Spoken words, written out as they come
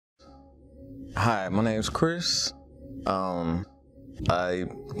Hi, my name's Chris. I'm a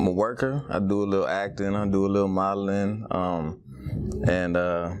worker. I do a little acting, I do a little modeling, and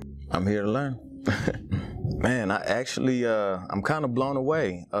I'm here to learn. Man, I'm kind of blown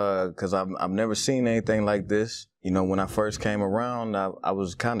away because I've never seen anything like this. You know, when I first came around, I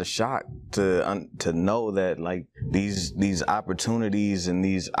was kind of shocked to know that like these opportunities and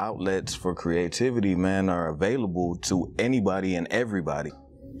these outlets for creativity, man, are available to anybody and everybody.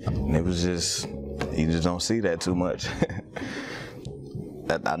 And it was just, you just don't see that too much.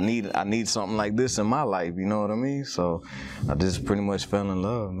 That I need something like this in my life, you know what I mean? So I just pretty much fell in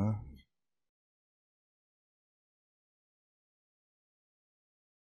love, man.